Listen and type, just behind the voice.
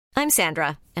I'm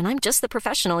Sandra, and I'm just the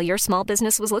professional your small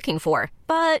business was looking for.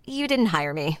 But you didn't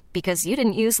hire me because you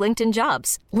didn't use LinkedIn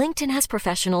Jobs. LinkedIn has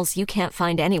professionals you can't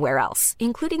find anywhere else,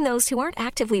 including those who aren't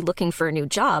actively looking for a new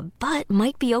job, but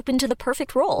might be open to the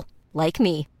perfect role, like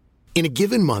me. In a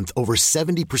given month, over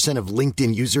 70% of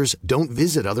LinkedIn users don't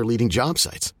visit other leading job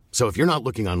sites. So if you're not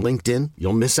looking on LinkedIn,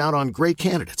 you'll miss out on great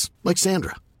candidates like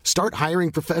Sandra. Start hiring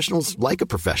professionals like a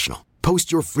professional.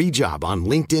 Post your free job on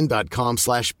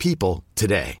linkedin.com/people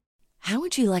today. How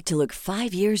would you like to look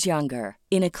 5 years younger?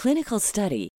 In a clinical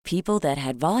study, people that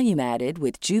had volume added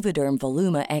with Juvederm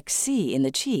Voluma XC in the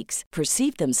cheeks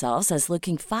perceived themselves as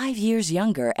looking 5 years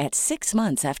younger at 6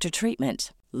 months after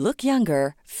treatment. Look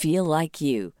younger, feel like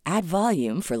you. Add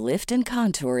volume for lift and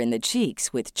contour in the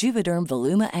cheeks with Juvederm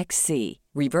Voluma XC.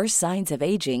 Reverse signs of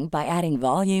aging by adding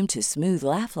volume to smooth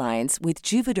laugh lines with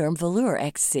Juvederm Volure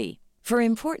XC. For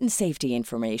important safety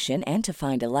information and to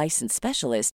find a licensed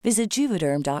specialist, visit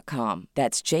Juvederm.com.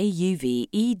 That's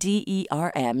JUVEDERM.com.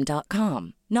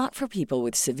 Not for people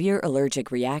with severe allergic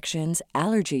reactions,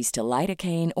 allergies to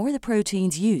lidocaine, or the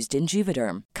proteins used in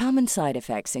Juvederm. Common side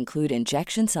effects include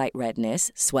injection site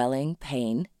redness, swelling,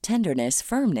 pain, tenderness,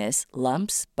 firmness,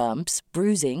 lumps, bumps,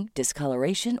 bruising,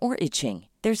 discoloration, or itching.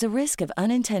 There's a risk of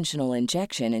unintentional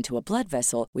injection into a blood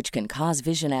vessel, which can cause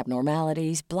vision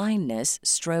abnormalities, blindness,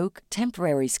 stroke,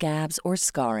 temporary scabs, or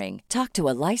scarring. Talk to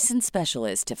a licensed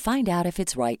specialist to find out if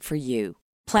it's right for you.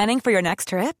 Planning for your next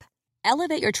trip?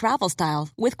 Elevate your travel style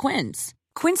with Quince.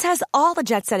 Quince has all the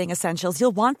jet-setting essentials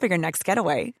you'll want for your next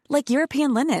getaway, like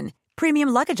European linen, premium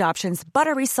luggage options,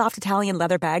 buttery soft Italian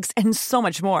leather bags, and so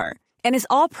much more. And is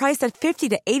all priced at 50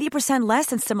 to 80% less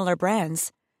than similar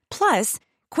brands. Plus,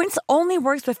 Quince only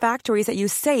works with factories that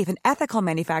use safe and ethical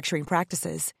manufacturing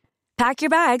practices. Pack your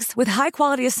bags with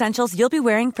high-quality essentials you'll be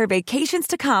wearing for vacations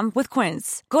to come with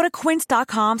Quince. Go to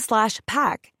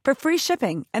quince.com/pack for free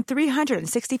shipping and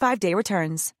 365-day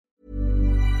returns.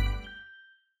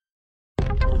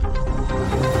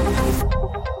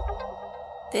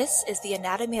 This is the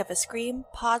Anatomy of a Scream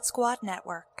Pod Squad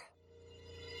Network.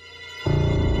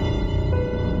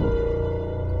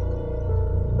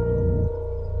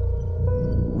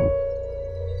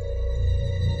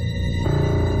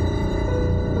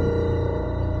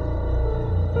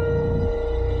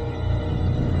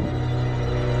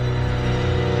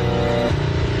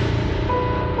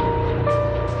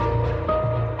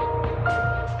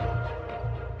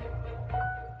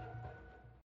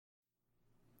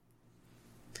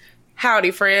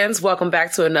 Howdy, friends. Welcome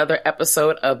back to another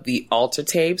episode of the Alter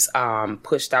Tapes,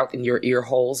 pushed out in your ear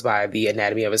holes by the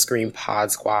Anatomy of a Scream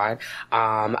Pod Squad.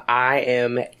 I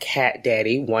am Cat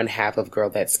Daddy, one half of Girl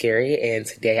That's Scary, and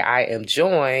today I am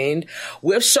joined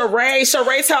with Sheree.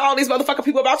 Sheree, tell all these motherfucking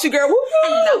people about you, girl. Woo-hoo!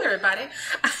 Hello, everybody.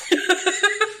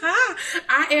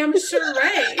 I am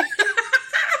Sheree.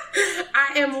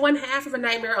 I am one half of A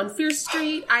Nightmare on Fear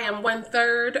Street. I am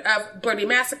 1/3 of Bloody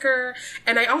Massacre.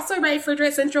 And I also write for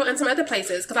Dread Central and some other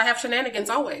places because I have shenanigans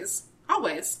always.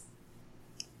 Always.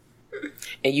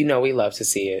 And you know we love to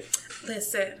see it.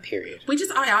 Listen. Period. We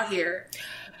just all out here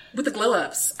with the glow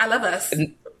ups. I love us.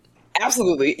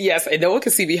 Absolutely. Yes. And no one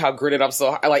can see me how gritted I'm.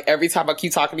 So like every time I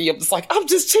keep talking to you, I'm just like, I'm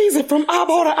just cheesing from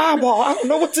eyeball to eyeball. I don't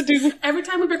know what to do. Every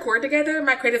time we record together,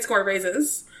 my credit score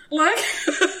raises. Like,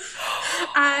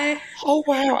 Oh,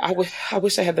 wow. I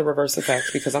wish I had the reverse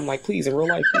effect because I'm like, please, in real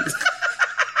life, please.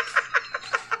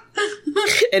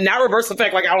 And now reverse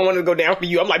effect, like, I don't want to go down for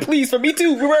you. I'm like, please, for me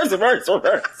too. Reverse.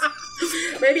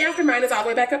 Maybe after mine is all the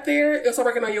way back up there, you'll start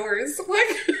working on yours.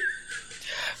 Like,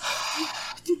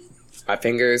 my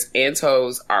fingers and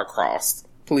toes are crossed.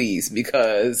 Please,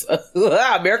 because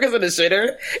America's in the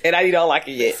shitter, and I need all I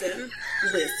can get.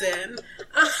 Listen.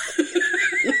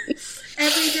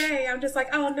 Every day, I'm just like,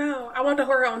 oh no, I want the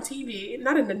horror on TV,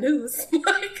 not in the news.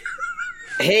 Like,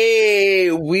 hey,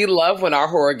 we love when our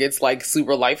horror gets like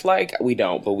super lifelike. We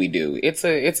don't, but we do. It's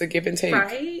a give and take.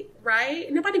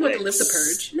 Right. Nobody wanted to live the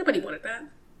purge. Nobody wanted that.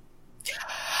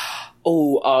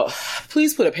 Oh,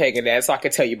 please put a peg in that so I can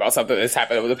tell you about something that's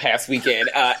happened over the past weekend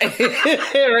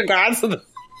in regards to the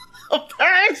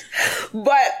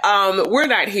but we're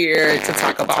not here to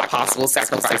talk about possible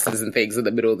sacrifices and things in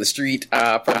the middle of the street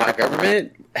from our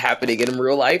government happening in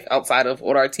real life outside of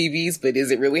on our TVs, but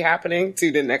is it really happening?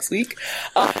 Tune in next week.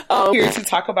 Here to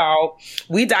talk about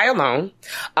We Die Alone.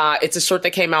 It's a short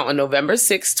that came out on November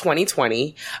 6,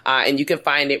 2020, and you can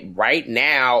find it right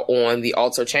now on the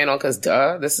Alter channel because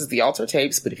this is the Alter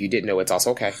Tapes, but if you didn't know, it's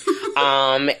also okay.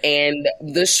 And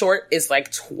the short is like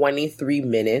 23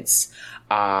 minutes.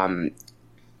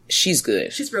 She's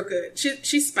good. She's real good.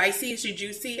 She's spicy. She's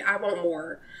juicy. I want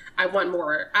more.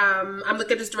 I'm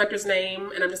looking at this director's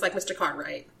name and I'm just like, Mr.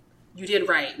 Cartwright. You did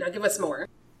right. Now give us more.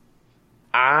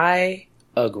 I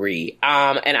agree.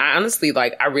 And I honestly,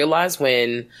 like, I realized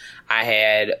when I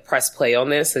had pressed play on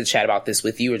this and chat about this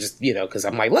with you, or just, you know, because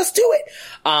I'm like, let's do it.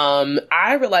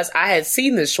 I realized I had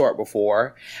seen this short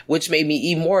before, which made me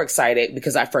even more excited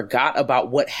because I forgot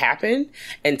about what happened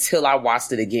until I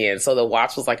watched it again. So the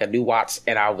watch was like a new watch,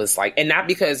 and I was like, and not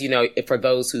because, you know, for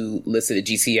those who listen to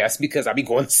GCS, because I be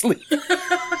going to sleep. I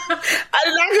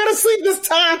did not go to sleep this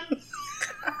time.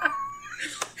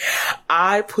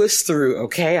 I pushed through,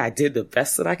 okay? I did the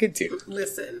best that I could do.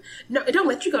 Listen, no, it don't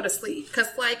let you go to sleep because,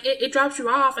 like, it drops you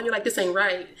off and you're like, this ain't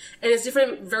right. And it's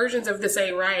different versions of this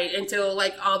ain't right until,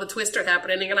 like, all the twists are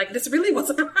happening and you're like, this really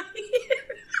wasn't right.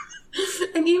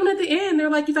 And even at the end, they're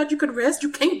like, you thought you could rest?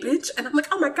 You can't, bitch. And I'm like,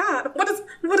 oh my God, what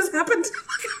has happened?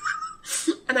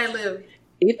 And I live.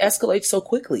 It escalates so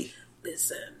quickly.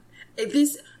 Listen,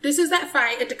 this is that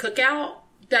fight at the cookout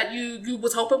that you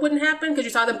was hoping wouldn't happen because you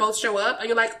saw them both show up and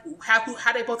you're like,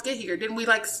 how they both get here? Didn't we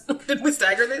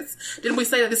stagger this? Didn't we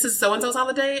say that this is so-and-so's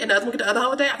holiday and the other one get the other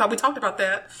holiday? I thought we talked about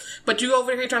that. But you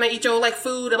over here trying to eat your, like,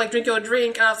 food and, like, drink your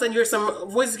drink, and all of a sudden you hear some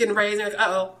voices getting raised and you're like,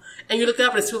 uh-oh. And you look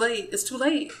up and it's too late. It's too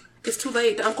late. It's too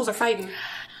late. The uncles are fighting.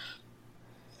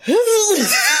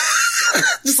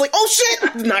 Just like, oh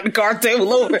shit! Knock the card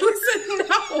table over. Listen,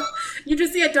 no. You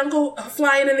just see a dungle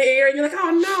flying in the air and you're like,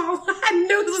 oh no, I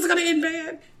knew this was going to end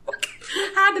bad.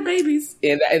 Hide the babies.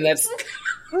 And that's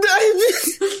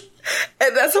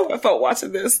and that's how I felt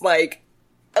watching this. Like,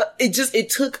 it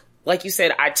took, like you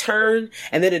said, I turned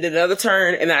and then it did another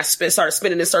turn and then I started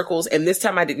spinning in circles, and this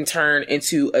time I didn't turn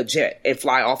into a jet and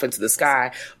fly off into the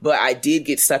sky, but I did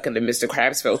get stuck in the Mr.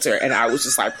 Krabs filter, and I was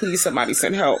just like, please somebody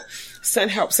send help.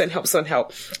 Send help, send help, send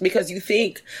help. Because you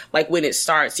think, like, when it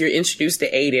starts, you're introduced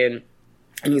to Aiden,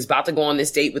 and he's about to go on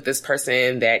this date with this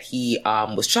person that he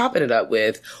was chopping it up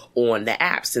with on the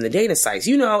apps and the dating sites.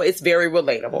 You know, it's very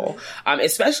relatable,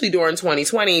 especially during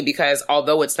 2020, because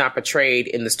although it's not portrayed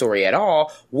in the story at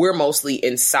all, we're mostly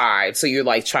inside. So you're,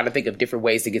 like, trying to think of different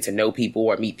ways to get to know people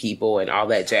or meet people and all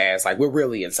that jazz. Like, we're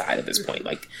really inside at this point.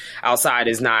 Like, outside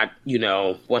is not, you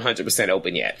know, 100%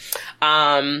 open yet.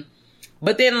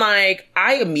 But then, like,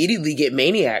 I immediately get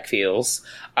maniac feels,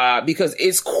 because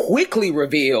it's quickly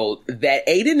revealed that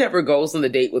Aiden never goes on the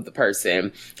date with the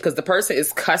person because the person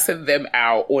is cussing them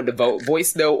out on the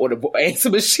voice note or the answer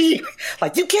machine.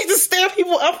 Like, you can't just stand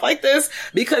people up like this,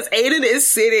 because Aiden is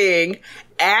sitting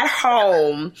at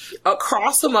home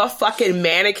across from a fucking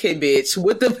mannequin bitch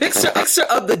with the picture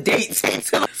of the dates to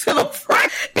the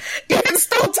front. It's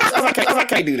so tough. I was like, I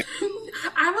can't do that.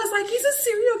 I was like, he's a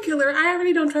serial killer. I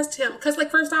already don't trust him. Because,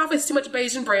 like, first off, it's too much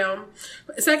beige and brown.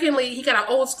 Secondly, he got an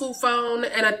old school phone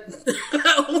and an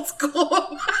old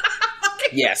school...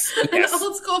 Yes. An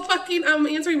old school fucking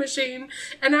answering machine.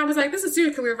 And I was like, this is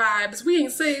serial killer vibes. We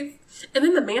ain't safe. And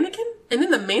then the mannequin? And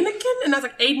I was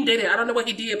like, Aiden did it. I don't know what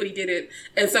he did, but he did it.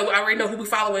 And so I already know who we're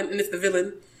following, and it's the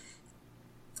villain.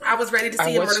 I was ready to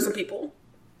see him murder some people.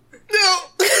 No.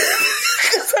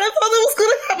 Because I thought it was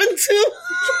going to happen too.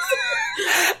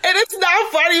 And it's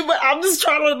not funny, but I'm just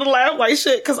trying to laugh like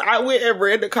shit because I went and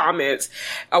read the comments.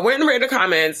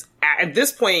 At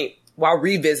this point, while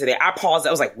revisiting, I paused.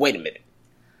 I was like, wait a minute.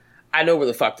 I know where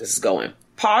the fuck this is going.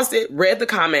 Paused it, read the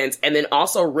comments, and then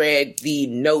also read the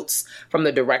notes from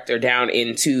the director down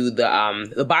into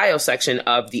the bio section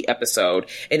of the episode.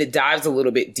 And it dives a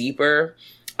little bit deeper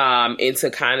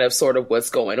into kind of sort of what's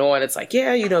going on. It's like,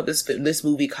 yeah, you know, this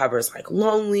movie covers, like,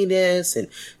 loneliness and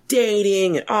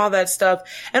dating and all that stuff.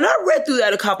 And I read through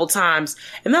that a couple times,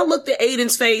 and I looked at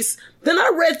Aiden's face. Then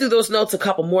I read through those notes a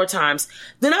couple more times.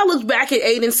 Then I looked back at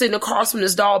Aiden sitting across from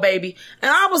this doll baby,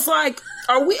 and I was like,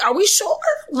 are we sure?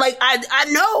 Like, I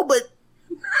know, but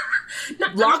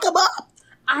lock him up.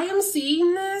 I am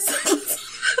seeing this.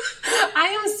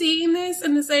 I am seeing this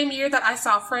in the same year that I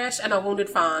saw Fresh and A Wounded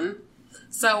Fawn.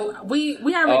 So we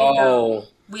already know.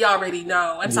 We already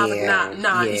know. And so I was like,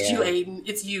 nah, it's you, Aiden.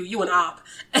 It's you and Op.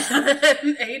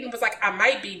 And Aiden was like, I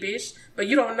might be, bitch, but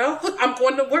you don't know. I'm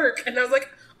going to work. And I was like,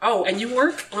 oh, and you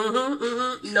work?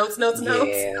 Notes.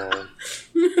 Yeah.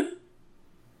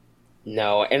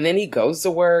 No, and then he goes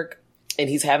to work, and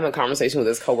he's having a conversation with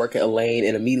his coworker, Elaine,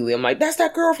 and immediately I'm like, that's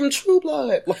that girl from True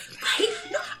Blood. Right?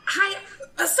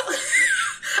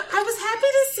 I was happy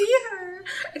to see her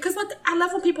because, like, I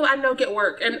love when people I know get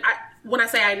work, and when I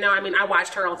say I know, I mean I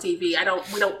watched her on TV. We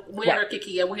ain't her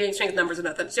Kiki, and we ain't changed numbers or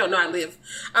nothing. She don't know I live.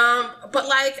 But,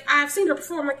 like, I've seen her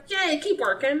perform. Like, yay, keep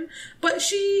working. But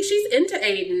she's into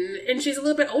Aiden, and she's a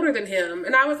little bit older than him.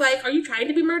 And I was like, are you trying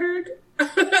to be murdered,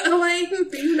 Elaine?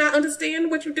 Do you not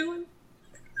understand what you're doing?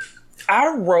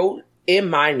 I wrote in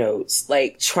my notes,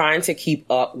 like trying to keep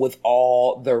up with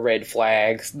all the red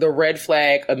flags. The red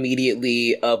flag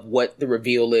immediately of what the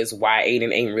reveal is, why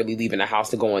Aiden ain't really leaving the house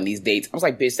to go on these dates. I was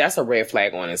like, bitch, that's a red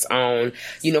flag on its own.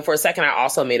 You know, for a second, I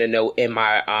also made a note in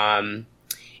my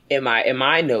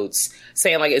notes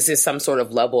saying, like, is this some sort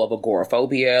of level of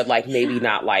agoraphobia? Like, maybe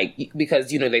not, like,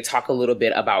 because, you know, they talk a little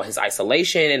bit about his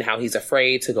isolation and how he's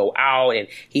afraid to go out, and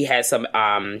he has some,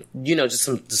 you know,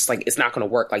 just like, it's not going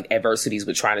to work, like, adversities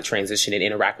with trying to transition and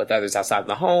interact with others outside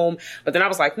the home. But then I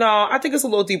was like, no, I think it's a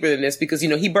little deeper than this, because, you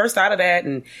know, he burst out of that,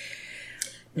 and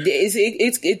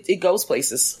it goes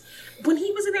places. When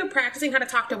he was in there practicing how to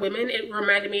talk to women, it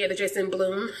reminded me of the Jason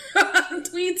Blum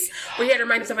tweets where he had to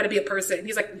remind himself how to be a person.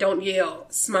 He's like, don't yell,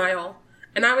 smile.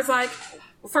 And I was like,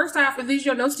 first off, if these are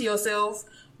your notes to yourself,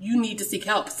 you need to seek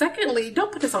help. Secondly,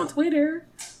 don't put this on Twitter.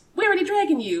 We're already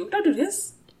dragging you. Don't do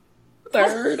this.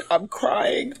 Third, I'm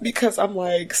crying because I'm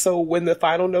like, so when the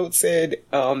final note said,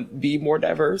 be more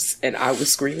diverse, and I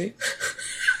was screaming.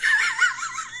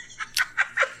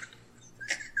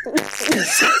 I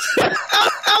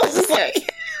was just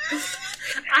like,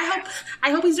 I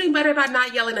hope he's doing better about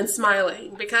not yelling and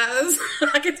smiling, because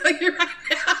I can tell you right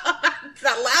now,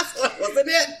 that last one wasn't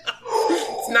it.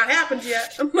 It's not happened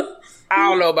yet. I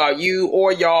don't know about you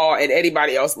or y'all and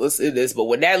anybody else listening to this, but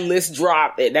when that list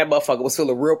dropped, and that motherfucker was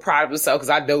feeling real proud of himself, because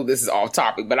I know this is off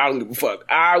topic, but I don't give a fuck.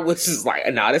 I was just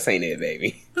like, nah, this ain't it,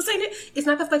 baby. This ain't it. It's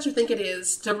not the flex you think it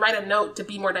is to write a note to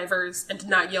be more diverse and to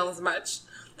not yell as much.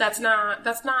 That's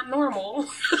not normal.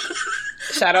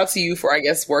 Shout out to you for, I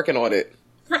guess, working on it.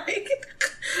 Right?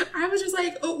 I was just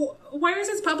like, oh, where is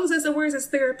his publicist and where is his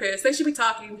therapist? They should be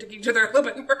talking to each other a little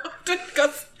bit more often,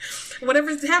 because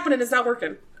whatever's happening is not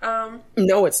working.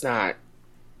 No, it's not.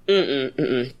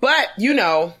 But, you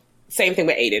know, same thing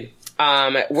with Aiden.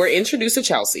 We're introduced to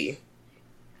Chelsea.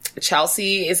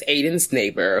 Chelsea is Aiden's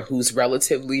neighbor who's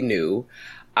relatively new.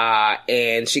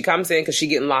 And she comes in because she's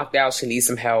getting locked out. She needs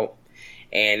some help.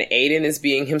 And Aiden is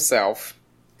being himself.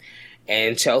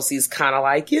 And Chelsea's kind of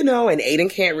like, you know, and Aiden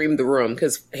can't read the room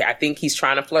because I think he's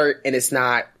trying to flirt, and it's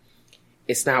not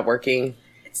working.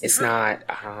 It's not.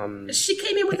 She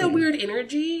came in with a weird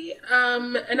energy.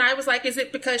 And I was like, is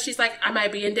it because she's like, I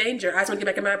might be in danger, I just want to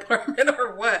get back in my apartment,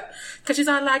 or what? Because she's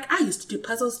all like, I used to do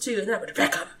puzzles too, and then I would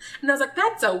wreck them. And I was like,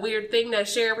 that's a weird thing to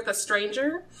share with a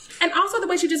stranger. And also the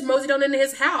way she just moseyed on into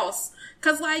his house.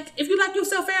 Because, like, if you lock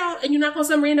yourself out and you knock on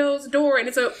some rando's door and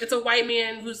it's a white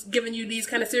man who's giving you these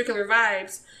kind of circular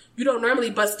vibes, you don't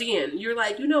normally bust in. You're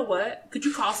like, you know what? Could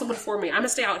you call someone for me? I'm going to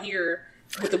stay out here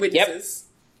with the witnesses.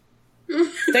 Yep.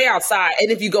 Stay outside. And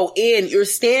if you go in, you're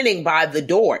standing by the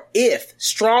door.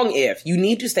 Strong if. You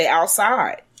need to stay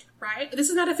outside. Right? This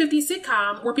is not a 50s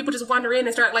sitcom where people just wander in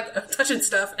and start, like, touching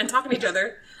stuff and talking to each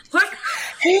other. Like,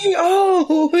 hey,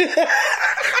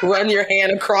 run your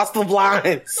hand across the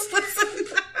blinds.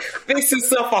 Fix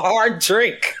yourself a hard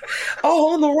drink.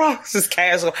 Oh, on the rocks, just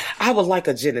casual. I would like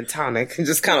a gin and tonic. And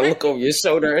just kind of look over your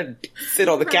shoulder and sit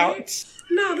on the couch.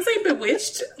 No, this ain't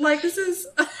Bewitched. Like, this is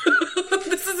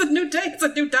a new day. It's a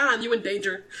new dawn. You in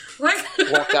danger. Like,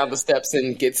 walk down the steps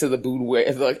and get to the boudoir.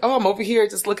 It's like, oh, I'm over here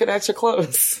just looking at your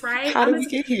clothes. Right? How did we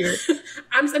get here?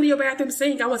 I'm just under your bathroom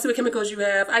sink. I want to see what chemicals you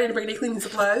have. I didn't bring any cleaning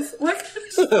supplies. Like,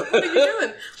 what are you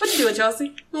doing? What you doing,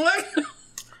 Chelsea? Like,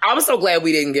 I'm so glad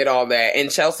we didn't get all that. And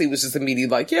Chelsea was just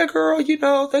immediately like, yeah, girl, you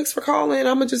know, thanks for calling.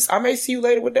 I may see you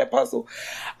later with that puzzle.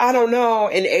 I don't know.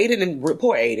 And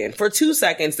poor Aiden, for 2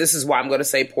 seconds, this is why I'm going to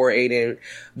say poor Aiden,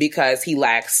 because he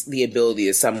lacks the ability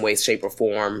in some way, shape, or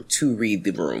form to read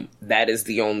the room. That is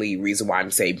the only reason why I'm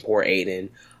saying poor Aiden.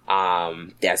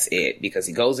 That's it, because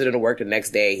he goes into work the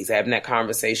next day. He's having that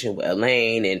conversation with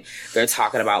Elaine, and they're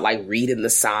talking about, like, reading the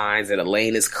signs, and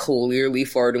Elaine is clearly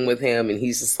flirting with him, and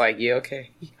he's just like, yeah, okay.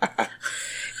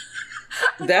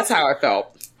 That's how I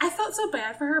felt. I felt so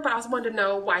bad for her, but I was wanting to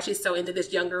know why she's so into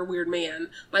this younger weird man.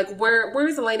 Like, where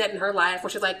is Elaine at in her life where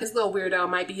she's like, this little weirdo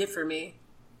might be it for me?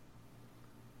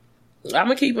 I'm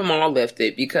gonna keep them all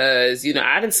lifted because, you know,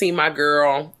 I didn't see my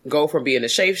girl go from being a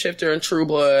shapeshifter in True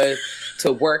Blood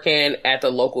to working at the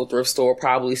local thrift store,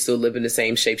 probably still living the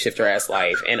same shapeshifter ass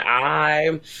life. And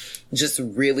I just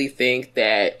really think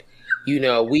that, you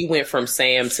know, we went from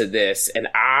Sam to this, and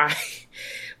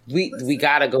we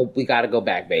gotta go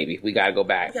back, baby. We gotta go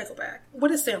back. We gotta go back. What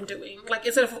is Sam doing? Like,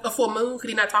 is it a full moon? Could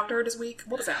he not talk to her this week?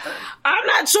 What was happening? I'm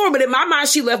not sure, but in my mind,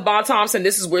 she left Bon Thompson.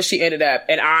 This is where she ended up,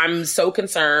 and I'm so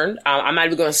concerned. I'm not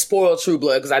even going to spoil True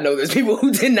Blood because I know there's people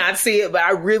who did not see it, but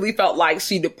I really felt like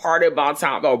she departed Bon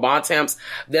Temps.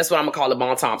 That's what I'm gonna call it,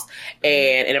 Bon Temps.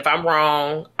 And if I'm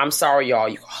wrong, I'm sorry, y'all.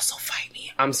 You can also fight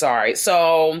me. I'm sorry.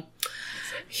 So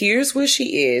here's where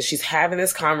she is. She's having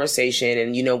this conversation,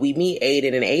 and, you know, we meet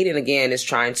Aiden, and Aiden, again, is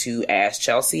trying to ask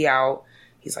Chelsea out.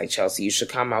 He's like, Chelsea, you should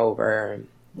come over.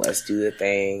 Let's do the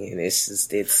thing. And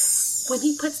it's... When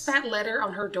he puts that letter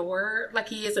on her door, like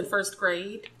he is in first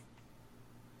grade,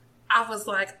 I was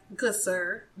like, good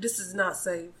sir, this is not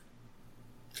safe.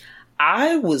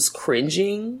 I was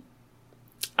cringing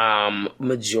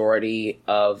majority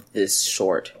of this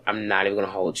short. I'm not even going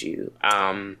to hold you.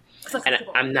 And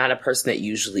I'm not a person that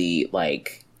usually,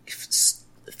 like,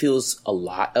 feels a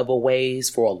lot of a ways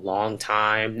for a long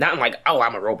time. Not like, oh,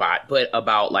 I'm a robot, but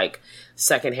about, like,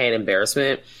 secondhand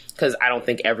embarrassment. Because I don't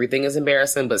think everything is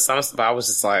embarrassing, but some stuff I was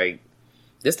just like,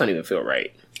 this don't even feel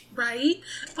right. Right?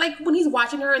 Like, when he's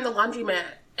watching her in the laundromat,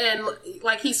 and,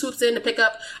 like, he swoops in to pick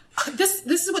up... This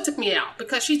is what took me out,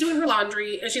 because she's doing her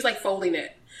laundry, and she's, like, folding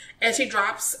it. And she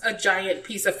drops a giant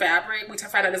piece of fabric, which I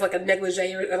find out is like a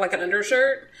negligee or like an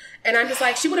undershirt. And I'm just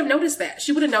like, she would have noticed that.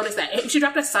 She would have noticed that. If she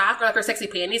dropped a sock or like her sexy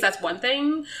panties, that's one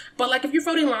thing. But like if you're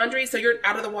folding laundry, so you're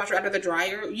out of the washer, out of the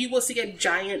dryer, you will see a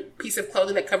giant piece of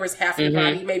clothing that covers half your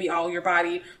body, maybe all your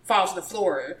body, falls to the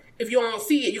floor. If you don't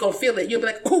see it, you're going to feel it. You'll be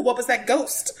like, oh, what was that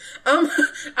ghost?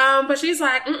 But she's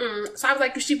like, So I was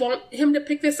like, does she want him to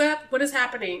pick this up? What is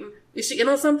happening? Is she in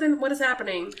on something? What is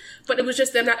happening? But it was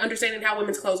just them not understanding how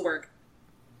women's clothes work.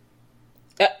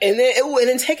 And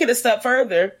then take it a step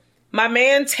further. My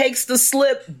man takes the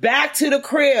slip back to the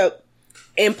crib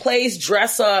and plays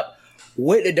dress up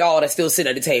with the doll that's still sitting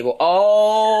at the table.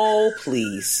 Oh,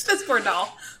 please. This poor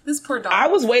doll. I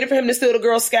was waiting for him to steal the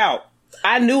Girl Scout.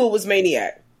 I knew it was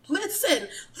Maniac. Listen.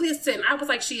 I was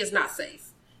like, she is not safe.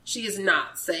 She is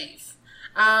not safe.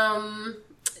 And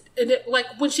like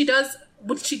when she does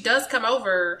come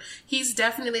over, he's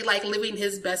definitely like living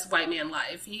his best white man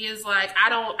life. He is like, I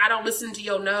don't listen to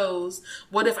your nose.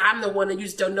 What if I'm the one and you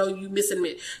just don't know you missing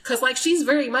me? Cause like, she's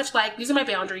very much like, these are my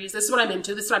boundaries. This is what I'm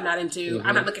into. This is what I'm not into.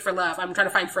 I'm not looking for love. I'm trying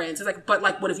to find friends. It's like, but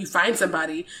like, what if you find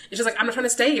somebody? It's just like, I'm not trying to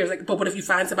stay here. It's like, but what if you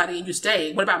find somebody and you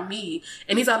stay? What about me?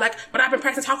 And he's all like, but I've been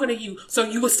practicing talking to you, so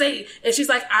you will stay. And she's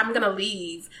like, I'm gonna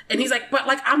leave. And he's like, but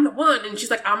like, I'm the one. And she's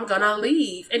like, I'm gonna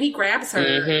leave. And he grabs her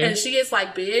and she is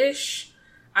like, bitch,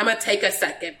 I'm going to take a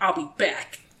second. I'll be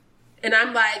back. And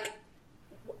I'm like,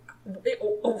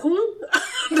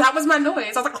 that was my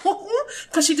noise. I was like,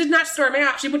 because she did not storm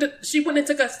out. She went and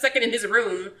took a second in his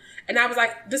room. And I was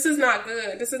like, this is not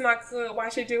good. This is not good. Why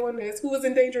is she doing this? Who is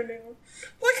in danger now?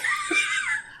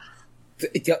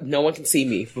 Like, no one can see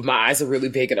me, but my eyes are really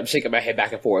big and I'm shaking my head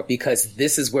back and forth because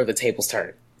this is where the tables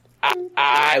turn.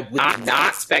 I was not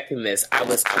expecting this. I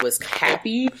was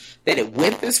happy that it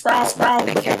went this route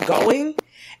and kept going.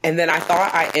 And then I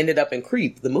thought I ended up in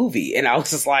Creep, the movie. And I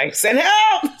was just like, send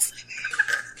help!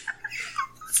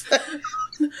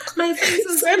 My face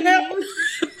is send help!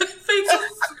 My face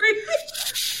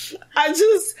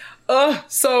is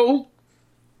so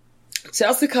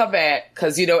Chelsea come back,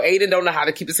 because, you know, Aiden don't know how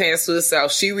to keep his hands to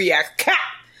himself. She reacts,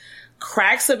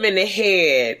 cracks him in the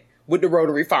head with the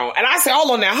rotary phone. And I said,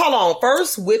 hold on.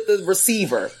 First with the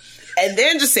receiver. And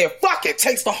then just said, fuck it,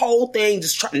 takes the whole thing,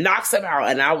 just knocks him out.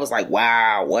 And I was like,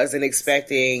 wow, wasn't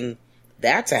expecting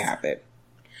that to happen.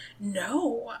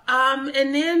 No.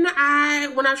 And then when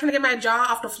I was trying to get my jaw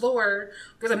off the floor,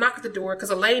 there was a knock at the door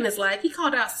because Elaine is like, he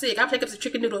called out sick. I'll take up some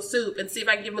chicken noodle soup and see if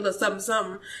I can give him a little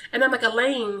something. And I'm like,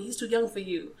 Elaine, he's too young for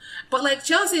you. But like,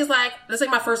 Chelsea is like, this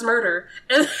ain't my first murder.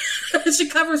 And she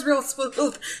covers real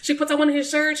smooth. She puts on one of his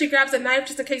shirts. She grabs a knife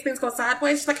just in case things go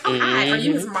sideways. She's like, oh, hi, are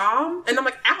you his mom? And I'm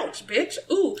like, ouch, bitch.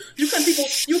 Ooh, you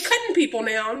cutting people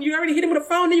now. You already hit him with a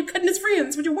phone and you cutting his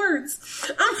friends with your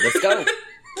words. Let's go.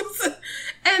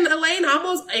 And Elaine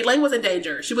was in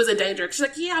danger. She was in danger. She's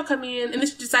like, yeah, I'll come in. And then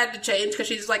she decided to change because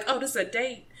she's like, oh, this is a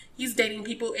date. He's dating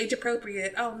people age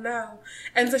appropriate. Oh, no.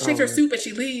 And so she takes her soup and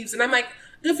she leaves. And I'm like,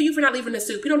 good for you for not leaving the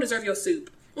soup. You don't deserve your soup.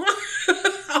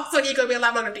 Also, you're going to be a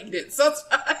lot longer to eat it. So it's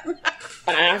fine.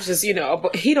 And I was just,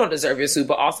 but he don't deserve your soup.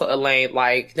 But also, Elaine,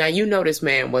 like, now you know this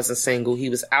man wasn't single. He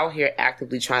was out here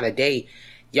actively trying to date.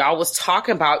 Y'all was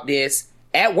talking about this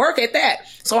at work at that.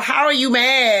 So how are you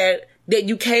mad that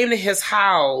you came to his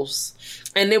house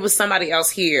and there was somebody else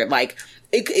here? Like,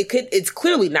 it's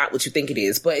clearly not what you think it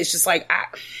is, but it's just like,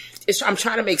 I'm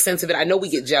trying to make sense of it. I know we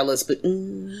get jealous, but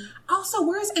Also,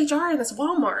 where's HR in this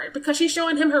Walmart? Because she's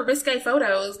showing him her risque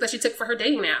photos that she took for her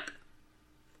dating app.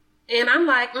 And I'm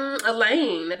like,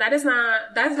 Elaine, that is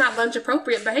not lunch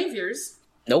appropriate behaviors.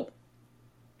 Nope.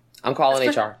 I'm calling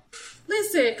HR.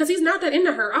 Listen, because he's not that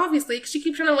into her, obviously, because she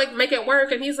keeps trying to, like, make it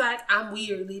work, and he's like, I'm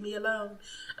weird, leave me alone.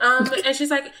 And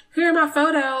she's like, here are my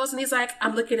photos, and he's like,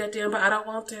 I'm looking at them, but I don't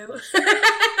want to.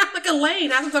 Like, Like,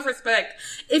 Elaine, have some self-respect.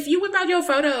 If you whip out your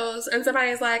photos and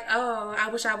somebody's like, oh, I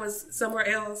wish I was somewhere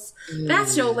else,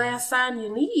 that's your last sign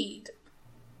you need.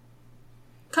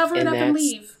 Cover it up and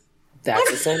leave.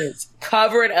 That's the sentence.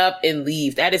 Cover it up and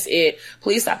leave. That is it.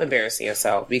 Please stop embarrassing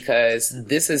yourself, because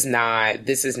this is not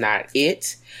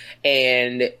it.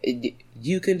 And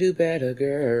you can do better,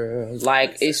 girl.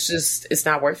 Like, it's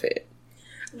not worth it.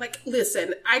 Like,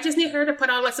 listen, I just need her to put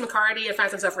on, like, some Cardi and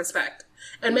find some self-respect.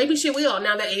 And maybe she will,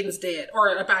 now that Aiden's dead,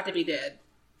 or about to be dead.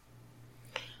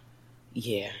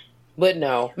 Yeah. But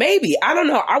no, maybe. I don't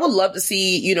know. I would love to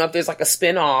see, you know, if there's like a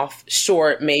spin-off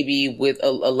short, maybe with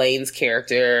Elaine's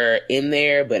character in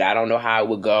there, but I don't know how it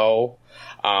would go.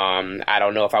 I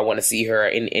don't know if I want to see her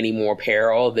in any more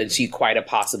peril than she quite have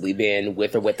possibly been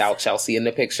with or without Chelsea in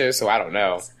the picture. So I don't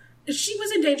know. She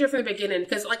was in danger from the beginning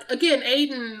because, like, again,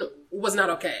 Aiden was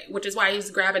not okay, which is why he's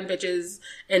grabbing bitches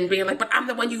and being like, but I'm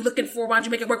the one you looking for. Why don't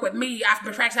you make it work with me? I've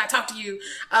been practicing how to talk to you.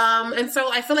 And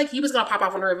so I feel like he was going to pop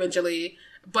off on her eventually,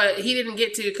 but he didn't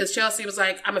get to because Chelsea was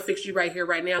like, I'm going to fix you right here,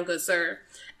 right now, good sir.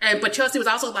 But Chelsea was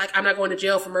also like, I'm not going to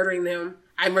jail for murdering them.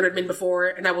 I murdered men before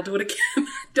and I will do it again.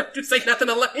 Don't you say nothing,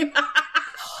 Elaine.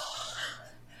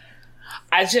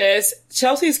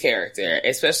 Chelsea's character,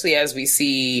 especially as we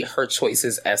see her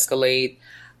choices escalate,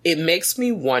 it makes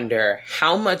me wonder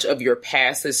how much of your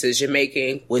past decision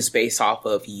making was based off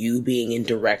of you being in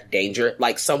direct danger,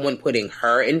 like someone putting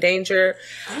her in danger,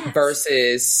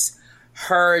 versus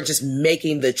her just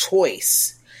making the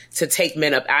choice to take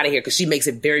men up out of here, because she makes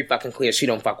it very fucking clear she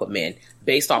don't fuck with men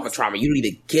based off of trauma. You don't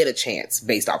even get a chance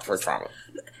based off of her trauma.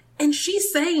 And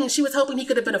she's saying she was hoping he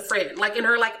could have been a friend. Like, in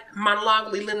her, like,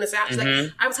 monologue, leading this out, she's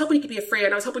like, I was hoping he could be a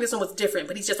friend. I was hoping this one was different,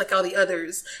 but he's just like all the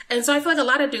others. And so I feel like a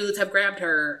lot of dudes have grabbed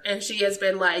her, and she has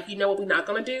been like, you know what we're not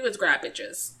going to do is grab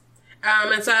bitches.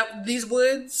 And so these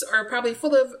woods are probably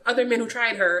full of other men who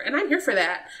tried her, and I'm here for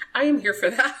that. I am here for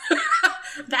that.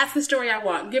 That's the story I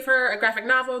want. Give her a graphic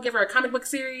novel, give her a comic book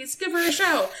series, give her a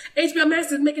show. HBO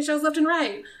Max is making shows left and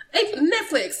right.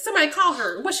 Netflix, somebody call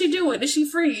her. What's she doing? Is she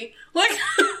free? Like,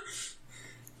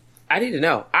 I need to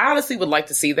know. I honestly would like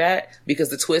to see that, because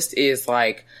the twist is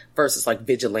like, first it's like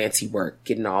vigilante work,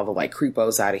 getting all the like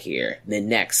creepos out of here. And then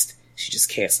next, she just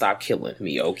can't stop killing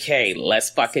me. Okay, let's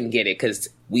fucking get it, because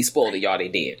we spoiled it, y'all. They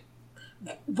did.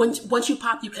 Once you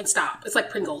pop, you can't stop. It's like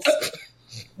Pringles.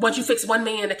 Once you fix one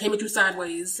man that came at you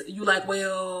sideways, you like,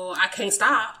 well, I can't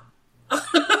stop.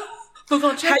 Who's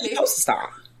gonna check me? How you supposed to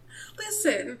stop?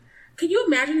 Listen, can you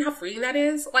imagine how freeing that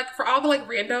is? Like, for all the, like,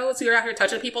 randos who are out here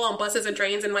touching people on buses and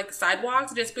trains and, like,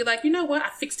 sidewalks, just be like, you know what? I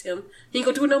fixed him. He ain't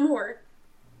gonna do it no more.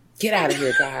 Get out of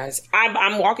here, guys.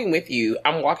 I'm walking with you.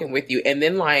 I'm walking with you. And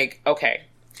then, like, okay.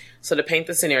 So to paint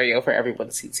the scenario for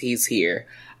everyone since he's here,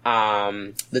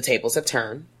 the tables have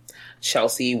turned.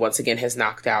 Chelsea, once again, has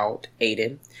knocked out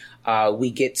Aiden. We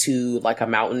get to like a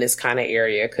mountainous kind of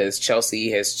area because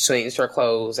Chelsea has changed her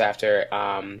clothes after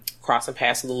crossing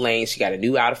past the lane. She got a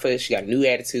new outfit. She got a new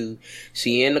attitude.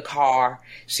 She in the car.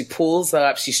 She pulls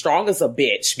up. She's strong as a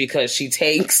bitch because she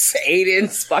takes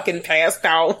Aiden's fucking passed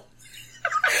out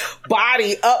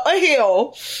body up a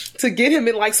hill to get him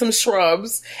in like some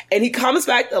shrubs, and he comes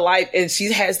back to life, and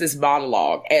she has this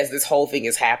monologue as this whole thing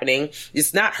is happening.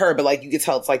 It's not her, but like you can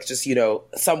tell it's like just, you know,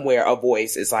 somewhere a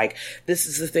voice is like, this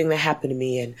is the thing that happened to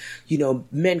me, and you know,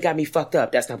 men got me fucked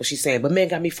up. That's not what she's saying, but men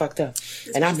got me fucked up,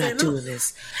 and I'm not doing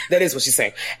this. That is what she's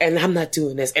saying, and I'm not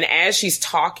doing this. And as she's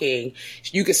talking,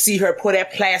 you can see her pull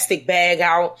that plastic bag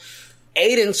out.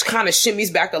 Aiden kind of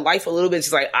shimmies back to life a little bit.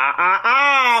 She's like,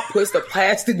 puts the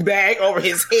plastic bag over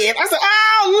his head. I said,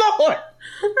 oh, Lord.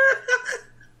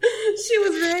 She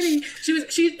was ready.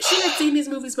 She had seen these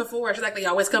movies before. She's like, they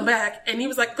always come back. And he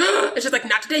was like, and she's like,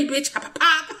 not today, bitch. Pop,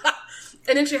 pop, pop.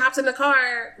 And then she hops in the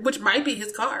car, which might be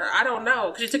his car. I don't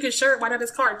know. Because she took his shirt. Why not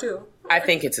his car, too? I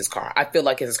think it's his car. I feel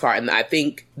like it's his car. And I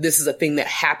think this is a thing that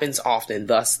happens often.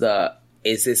 Thus,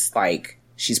 is this like,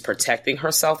 she's protecting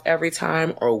herself every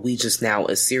time, or are we just now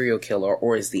a serial killer,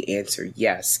 or is the answer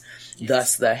yes?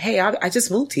 Thus hey, I just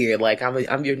moved here, like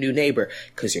I'm your new neighbor,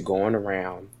 because you're going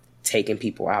around taking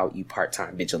people out, you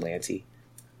part-time vigilante.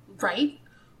 Right.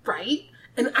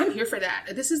 And I'm here for that.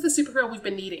 This is the superhero we've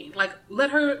been needing. Like,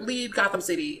 let her lead Gotham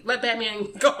City. Let Batman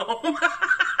go home.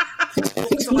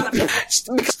 Because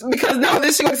no,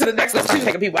 this she goes to the next level. She's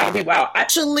taking people out.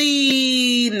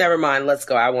 Actually, never mind. Let's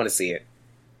go. I want to see it.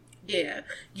 Yeah.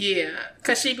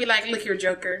 Because she'd be like, look here,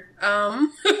 Joker. I'm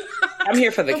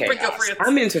here for the chaos.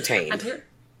 I'm entertained.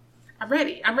 I'm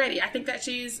ready. I think that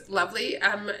she's lovely.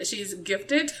 She's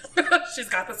gifted. She's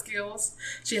got the skills.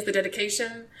 She has the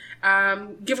dedication.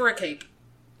 Give her a cape.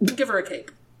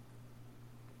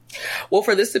 Well,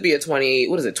 for this to be a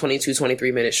 22,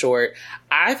 23 minute short,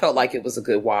 I felt like it was a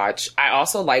good watch. I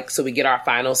also so we get our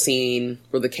final scene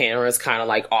where the camera is kind of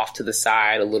like off to the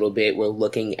side a little bit. We're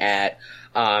looking at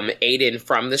Aiden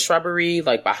from the shrubbery,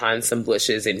 like behind some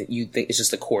bushes, and you think it's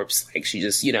just a corpse. Like she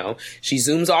just, she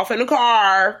zooms off in the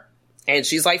car and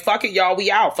she's like, fuck it, y'all, we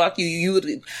out. Fuck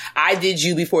you. I did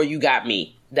you before you got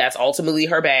me. That's ultimately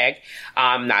her bag.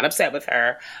 I'm not upset with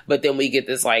her. But then we get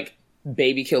this like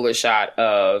baby killer shot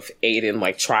of Aiden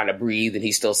like trying to breathe and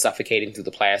he's still suffocating through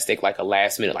the plastic, like a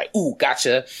last minute, like, ooh,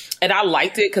 gotcha. And I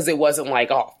liked it because it wasn't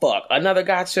like, oh, fuck, another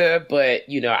gotcha. But,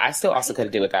 I still also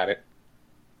couldn't do without it.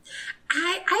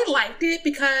 I liked it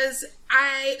because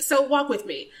so walk with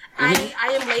me. Mm-hmm.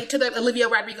 I am late to the Olivia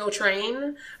Rodrigo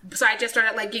train, so I just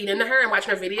started like getting into her and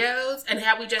watching her videos, and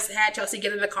we just had Chelsea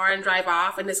get in the car and drive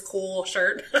off in this cool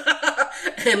shirt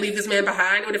and leave this man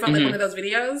behind. It would have felt like one of those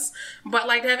videos. But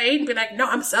like to have Aiden be like, no,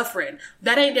 I'm suffering.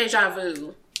 That ain't deja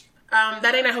vu.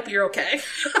 That ain't I hope you're okay.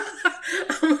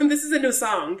 This is a new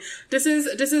song. This is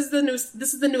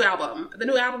the new album. The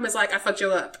new album is like, I fucked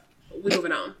you up. We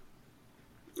moving on.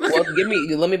 Well,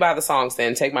 let me buy the songs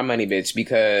then. Take my money, bitch,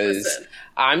 because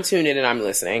I'm tuned in and I'm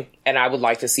listening, and I would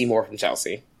like to see more from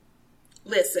Chelsea.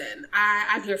 Listen,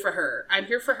 I'm here for her. I'm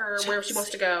here for her wherever she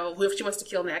wants to go, whoever she wants to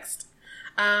kill next.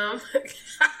 I'm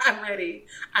ready.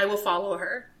 I will follow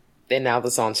her. And now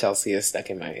the song Chelsea is stuck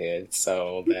in my head,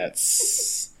 so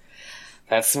that's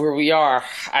where we are.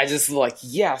 I just like,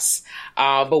 yes.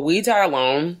 But We Die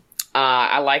Alone.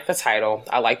 I like the title.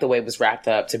 I like the way it was wrapped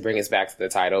up to bring us back to the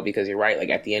title, because you're right. Like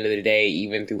at the end of the day,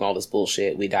 even through all this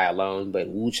bullshit, we die alone. But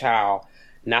Wu Chow,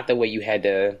 not the way you had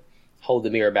to hold the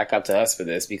mirror back up to us for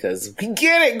this, because we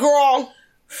get it, girl.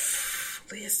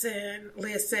 Listen.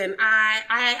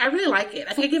 I really like it.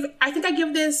 I think I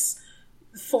give this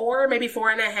 4, maybe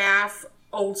 4.5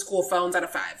 old school phones out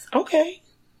of 5. Okay.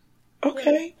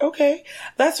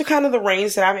 That's kind of the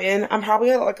range that I'm in. I'm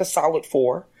probably at like a solid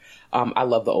 4. I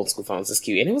love the old school phones. It's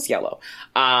cute. And it was yellow.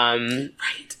 Right.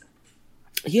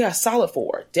 Yeah, solid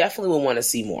 4. Definitely would want to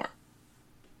see more.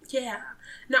 Yeah.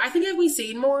 No, I think if we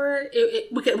see more,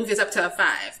 we could move this up to a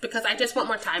 5, because I just want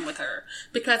more time with her,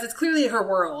 because it's clearly her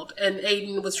world and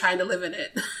Aiden was trying to live in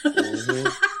it. Mm-hmm.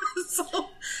 So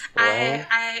well,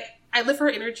 I live for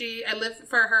her energy. I live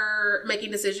for her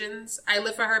making decisions. I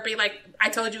live for her being like, I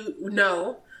told you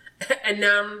no, and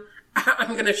now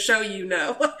I'm going to show you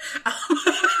no.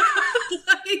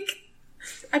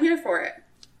 I'm here for it.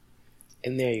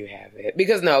 And there you have it.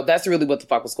 Because no, that's really what the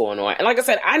fuck was going on. And like I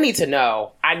said, I need to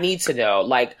know,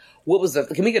 like,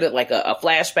 can we get a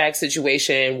flashback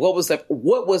situation? What was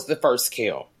the first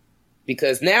kill?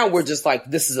 Because now we're just like,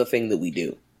 this is a thing that we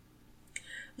do.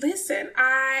 Listen,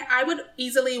 I would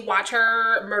easily watch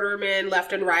her murder men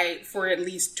left and right for at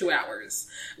least 2 hours.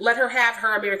 Let her have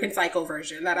her American Psycho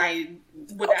version that I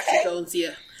would actually go and see.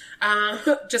 Let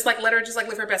her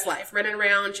live her best life. Running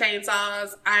around,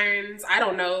 chainsaws, irons, I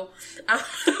don't know.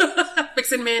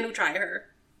 Fixing men who try her.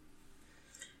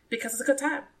 Because it's a good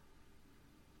time.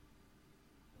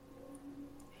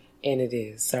 And it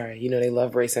is. Sorry, they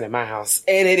love racing at my house.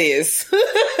 And it is.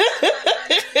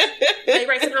 They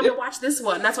racing home to watch this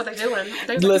one. That's what they're doing.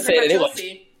 Listen,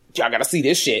 y'all gotta see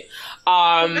this shit.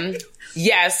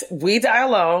 Yes, We Die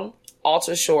Alone.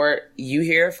 Ultra short. You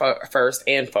hear first,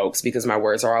 and folks, because my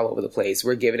words are all over the place.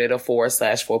 We're giving it a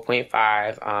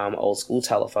 4/4.5. Old school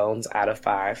telephones out of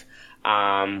 5.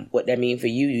 What that mean for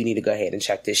you? You need to go ahead and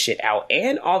check this shit out,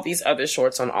 and all these other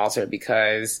shorts on Alter,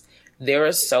 because there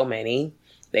are so many.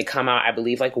 They come out, I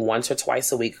believe, like once or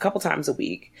twice a week, a couple times a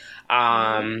week.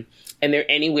 And they're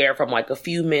anywhere from like a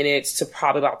few minutes to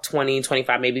probably about 20,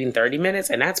 25, maybe even 30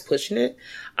 minutes. And that's pushing it.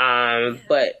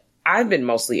 But I've been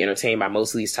mostly entertained by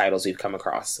most of these titles we've come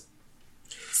across.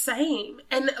 Same.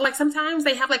 And like sometimes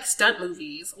they have like stunt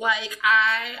movies. Like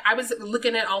I was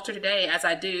looking at Alter today, as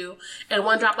I do, and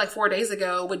one dropped like 4 days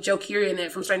ago with Joe Keery in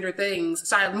it from Stranger Things.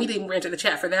 So I immediately ran to the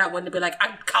chat for that one to be like,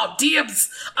 I called dibs.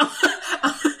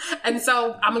 And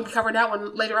so I'm going to be covering that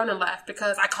one later on in life,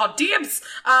 because I called dibs.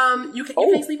 You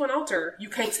can't sleep on Alter. You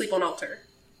can't sleep on Alter.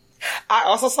 I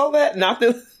also saw that. Not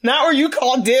where you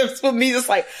called dibs, but me just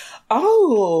like,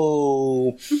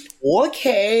 oh,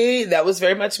 okay. That was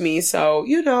very much me. So,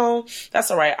 that's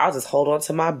all right. I'll just hold on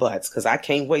to my butts, because I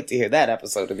can't wait to hear that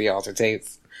episode of the Alter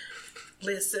Tapes.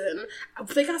 Listen,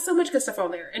 they got so much good stuff on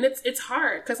there, and it's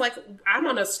hard, because like I'm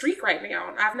on a streak right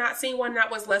now. I've not seen one that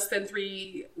was less than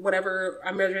 3, whatever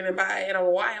I'm measuring them by, in a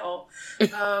while.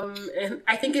 And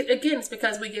I think it's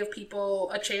because we give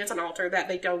people a chance on Alter that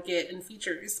they don't get in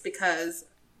features, because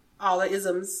all the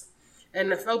isms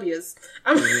and the phobias.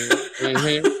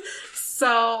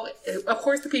 So, of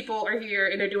course, the people are here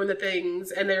and they're doing the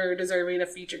things and they're deserving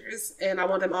of features. And I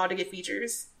want them all to get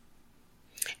features.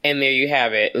 And there you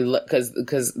have it,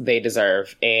 because they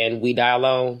deserve. And We Die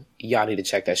Alone, y'all need to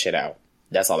check that shit out.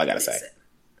 That's all I gotta say.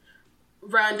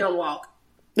 Run, don't walk.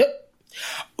 Yep.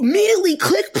 Immediately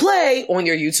click play on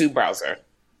your YouTube browser.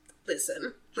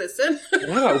 Listen. Why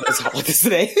do I want to talk about this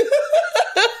today?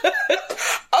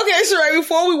 Okay, Sheree,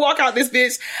 before we walk out this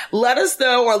bitch, let us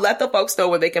know, or let the folks know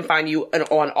where they can find you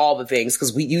on all the things,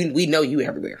 because we know you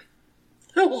everywhere.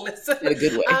 Listen. In a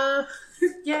good way.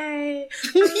 Yay.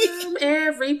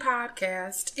 Every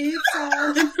podcast. It's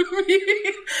all me.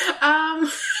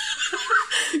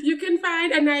 You can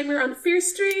find A Nightmare on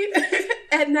Fierce Street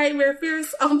at Nightmare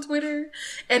Fierce on Twitter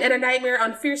and at A Nightmare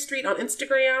on Fierce Street on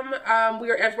Instagram. We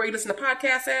are everywhere you listen to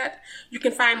podcasts at. You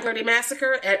can find Blurty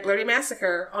Massacre at Blurty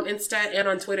Massacre on Insta and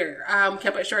on Twitter.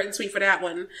 Kept it short and sweet for that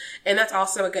one. And that's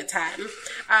also a good time.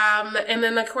 And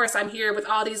then, of course, I'm here with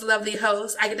all these lovely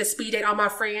hosts. I get to speed date all my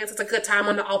friends. It's a good time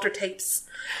on the Alter Tapes.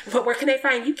 But where can they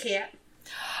find you, Kat?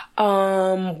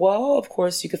 Well, of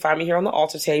course, you can find me here on the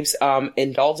Alter Tapes,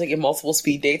 indulging in multiple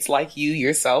speed dates like you,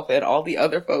 yourself, and all the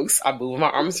other folks. I'm moving my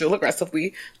arms real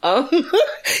aggressively.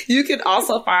 You can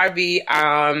also find me,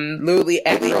 literally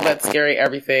at Girl That's Scary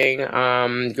Everything,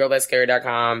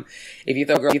 girlthat'sscary.com. If you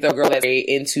throw Girl That's Scary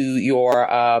into your,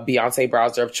 Beyonce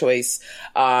browser of choice,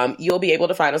 you'll be able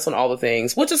to find us on all the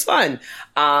things, which is fun.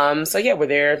 So yeah, we're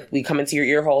there. We come into your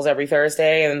ear holes every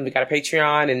Thursday, and we got a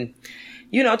Patreon, and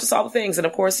just all the things. And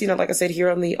of course, like I said, here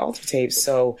on the Alter Tapes.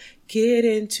 So get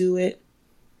into it.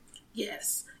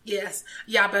 Yes.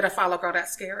 Y'all better follow Girl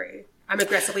That's Scary. I'm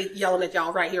aggressively yelling at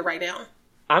y'all right here, right now.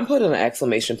 I'm putting an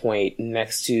exclamation point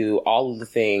next to all of the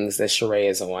things that Sheree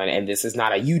is on. And this is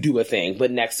not a you do a thing, but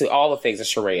next to all the things that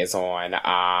Sheree is on.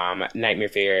 Nightmare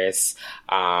Fierce,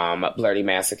 Blurty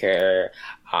Massacre,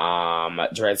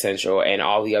 Dread Central, and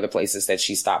all the other places that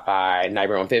she stopped by,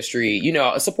 Nightmare on Fifth Street.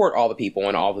 Support all the people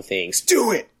and all the things.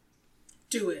 Do it!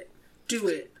 Do it.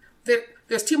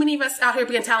 There's too many of us out here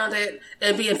being talented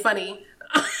and being funny.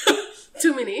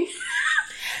 Too many.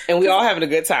 And we all having a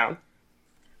good time.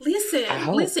 Listen.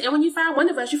 And when you find one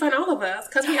of us, you find all of us,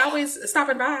 because we always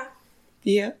stopping by.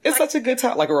 Yeah, it's such a good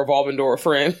time. Like a revolving door of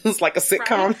friends. It's like a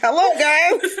sitcom. Right? Hello,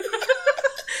 guys!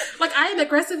 Like, I am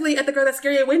aggressively at the Girl That's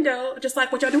Scary window, just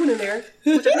like, what y'all doing in there?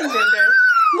 What y'all doing in there?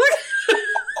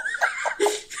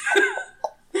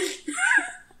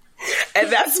 And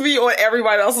that's me on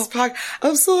everybody else's podcast.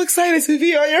 I'm so excited to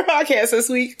be on your podcast this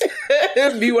week.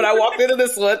 Me when I walked into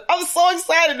this one. I'm so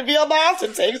excited to be on the Alter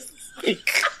Tapes this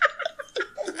week.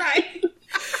 Right.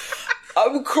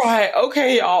 I'm crying.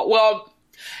 Okay, y'all. Well,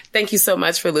 thank you so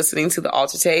much for listening to the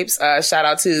Alter Tapes. Shout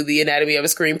out to the Anatomy of a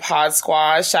Scream Pod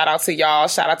Squad. Shout out to y'all.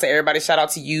 Shout out to everybody. Shout out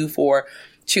to you for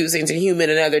choosing to human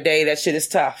another day. That shit is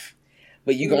tough.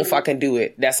 But you gonna fucking do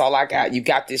it. That's all I got. You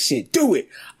got this shit. Do it.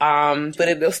 But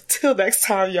until next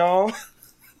time, y'all.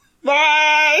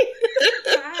 Bye.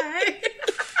 Bye.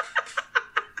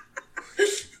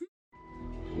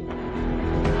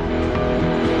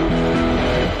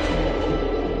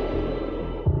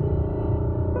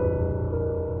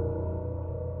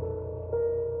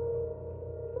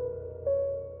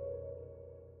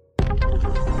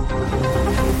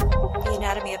 The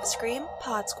Anatomy of a Scream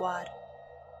Pod Squad.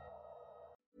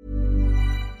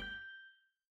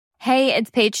 Hey, it's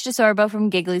Paige DeSorbo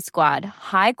from Giggly Squad.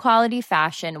 High quality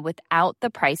fashion without the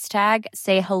price tag.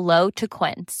 Say hello to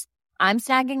Quince. I'm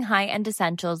snagging high-end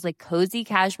essentials like cozy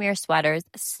cashmere sweaters,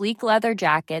 sleek leather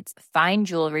jackets, fine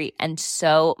jewelry, and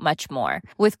so much more.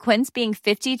 With Quince being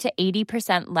 50 to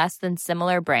 80% less than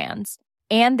similar brands.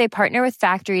 And they partner with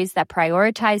factories that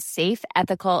prioritize safe,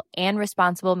 ethical, and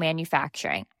responsible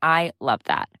manufacturing. I love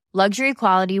that. Luxury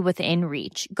quality within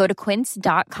reach. Go to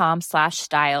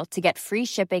quince.com/style to get free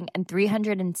shipping and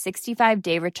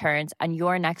 365-day returns on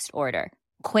your next order.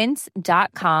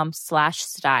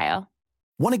 Quince.com/style.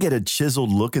 Want to get a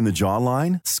chiseled look in the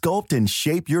jawline? Sculpt and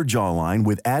shape your jawline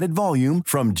with added volume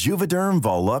from Juvederm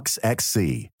Volux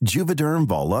XC. Juvederm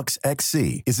Volux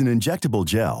XC is an injectable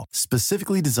gel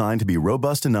specifically designed to be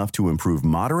robust enough to improve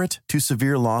moderate to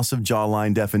severe loss of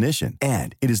jawline definition.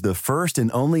 And it is the first and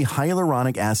only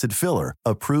hyaluronic acid filler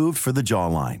approved for the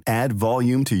jawline. Add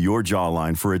volume to your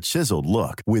jawline for a chiseled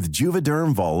look with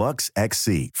Juvederm Volux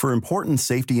XC. For important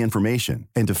safety information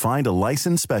and to find a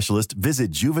licensed specialist, visit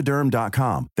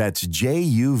Juvederm.com. That's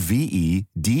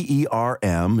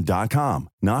Juvederm.com.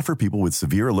 Not for people with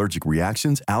severe allergic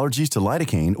reactions, allergies to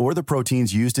lidocaine, or the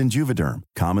proteins used in Juvederm.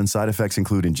 Common side effects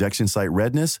include injection site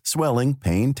redness, swelling,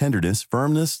 pain, tenderness,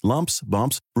 firmness, lumps,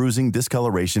 bumps, bruising,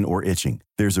 discoloration, or itching.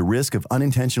 There's a risk of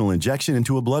unintentional injection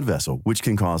into a blood vessel, which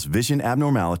can cause vision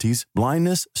abnormalities,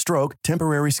 blindness, stroke,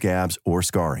 temporary scabs, or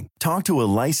scarring. Talk to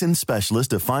a licensed specialist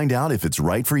to find out if it's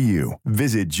right for you.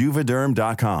 Visit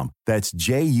Juvederm.com. That's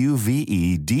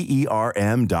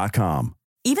JUVEDERM.com.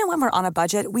 Even when we're on a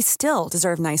budget, we still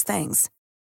deserve nice things.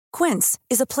 Quince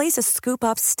is a place to scoop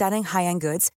up stunning high-end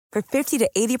goods for 50 to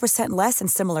 80% less than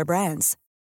similar brands.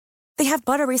 They have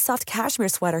buttery soft cashmere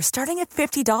sweaters starting at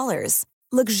 $50,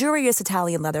 luxurious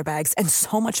Italian leather bags, and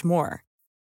so much more.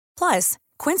 Plus,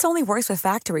 Quince only works with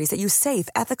factories that use safe,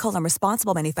 ethical, and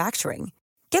responsible manufacturing.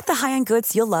 Get the high-end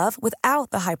goods you'll love without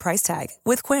the high price tag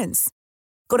with Quince.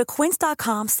 Go to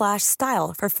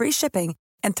quince.com/style for free shipping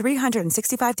and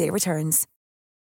 365-day returns.